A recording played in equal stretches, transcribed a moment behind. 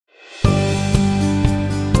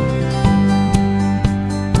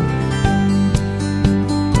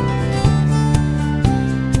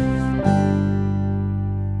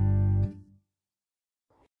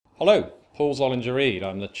Hello, Paul Zollinger-Read.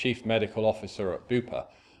 I'm the Chief Medical Officer at Bupa,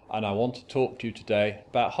 and I want to talk to you today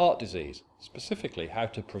about heart disease, specifically how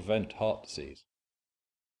to prevent heart disease.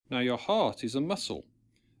 Now, your heart is a muscle,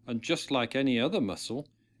 and just like any other muscle,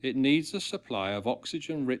 it needs a supply of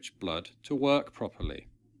oxygen-rich blood to work properly.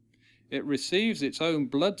 It receives its own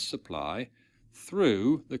blood supply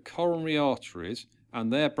through the coronary arteries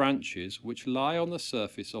and their branches which lie on the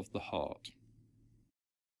surface of the heart.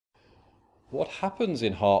 What happens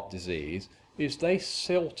in heart disease is they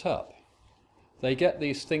silt up. They get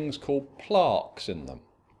these things called plaques in them.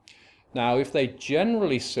 Now, if they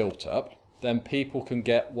generally silt up, then people can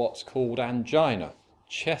get what's called angina,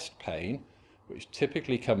 chest pain, which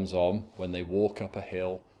typically comes on when they walk up a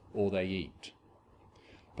hill or they eat.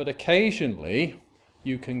 But occasionally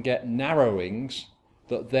you can get narrowings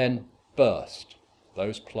that then burst.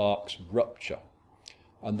 Those plaques rupture,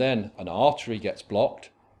 and then an artery gets blocked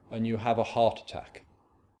and you have a heart attack.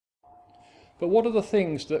 But what are the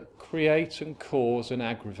things that create and cause and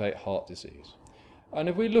aggravate heart disease? And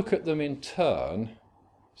if we look at them in turn,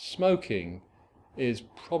 smoking is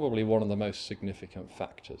probably one of the most significant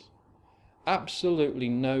factors. Absolutely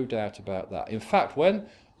no doubt about that. In fact, when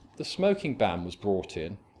the smoking ban was brought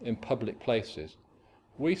in public places,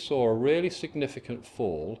 we saw a really significant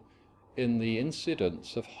fall in the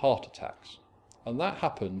incidence of heart attacks. And that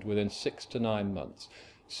happened within 6 to 9 months.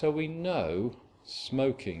 So we know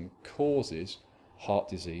smoking causes heart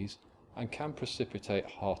disease and can precipitate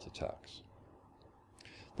heart attacks.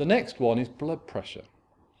 The next one is blood pressure.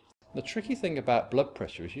 The tricky thing about blood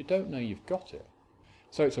pressure is you don't know you've got it.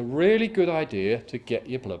 So it's a really good idea to get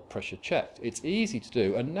your blood pressure checked. It's easy to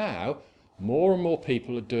do, and now more and more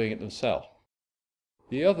people are doing it themselves.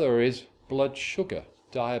 The other is blood sugar,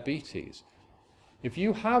 diabetes. If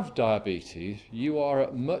you have diabetes, you are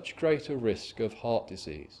at much greater risk of heart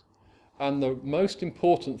disease. And the most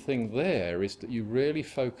important thing there is that you really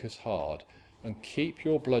focus hard and keep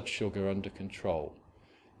your blood sugar under control.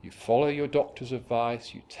 You follow your doctor's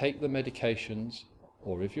advice, you take the medications,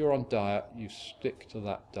 or if you're on diet, you stick to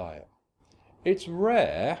that diet. It's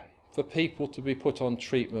rare for people to be put on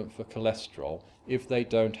treatment for cholesterol if they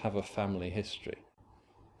don't have a family history.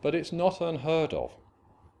 But it's not unheard of.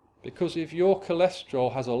 Because if your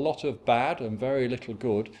cholesterol has a lot of bad and very little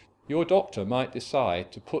good, your doctor might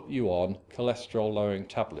decide to put you on cholesterol-lowering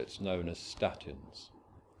tablets known as statins.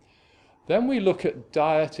 Then we look at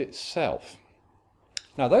diet itself.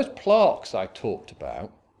 Now, those plaques I talked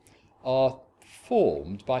about are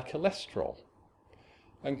formed by cholesterol.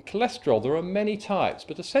 And cholesterol, there are many types,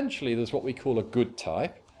 but essentially there's what we call a good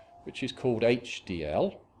type, which is called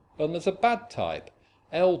HDL, and there's a bad type,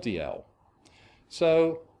 LDL.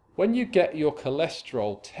 So when you get your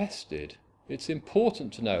cholesterol tested, it's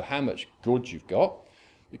important to know how much good you've got,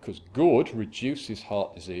 because good reduces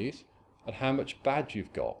heart disease, and how much bad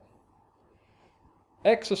you've got.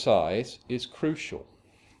 Exercise is crucial.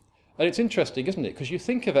 And it's interesting, isn't it? Because you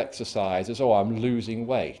think of exercise as, oh, I'm losing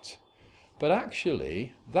weight. But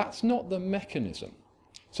actually, that's not the mechanism.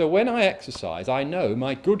 So when I exercise, I know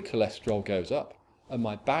my good cholesterol goes up and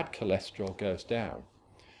my bad cholesterol goes down.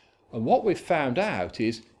 And what we've found out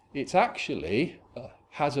is it actually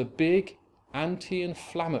has a big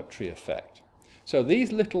anti-inflammatory effect. So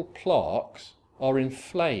these little plaques are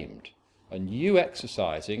inflamed, and you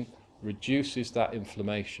exercising reduces that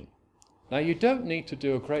inflammation. Now, you don't need to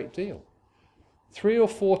do a great deal. 3 or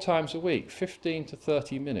 4 times a week, 15 to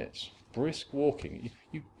 30 minutes, brisk walking.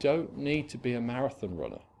 You don't need to be a marathon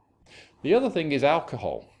runner. The other thing is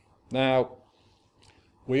alcohol. Now,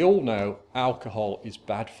 we all know alcohol is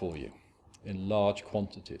bad for you in large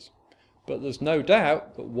quantities. But there's no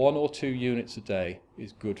doubt that 1 or 2 units a day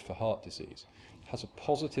is good for heart disease. It has a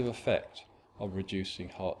positive effect on reducing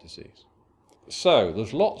heart disease. So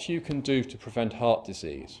there's lots you can do to prevent heart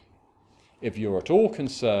disease. If you're at all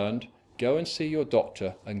concerned, go and see your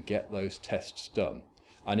doctor and get those tests done.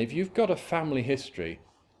 And if you've got a family history,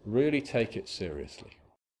 really take it seriously.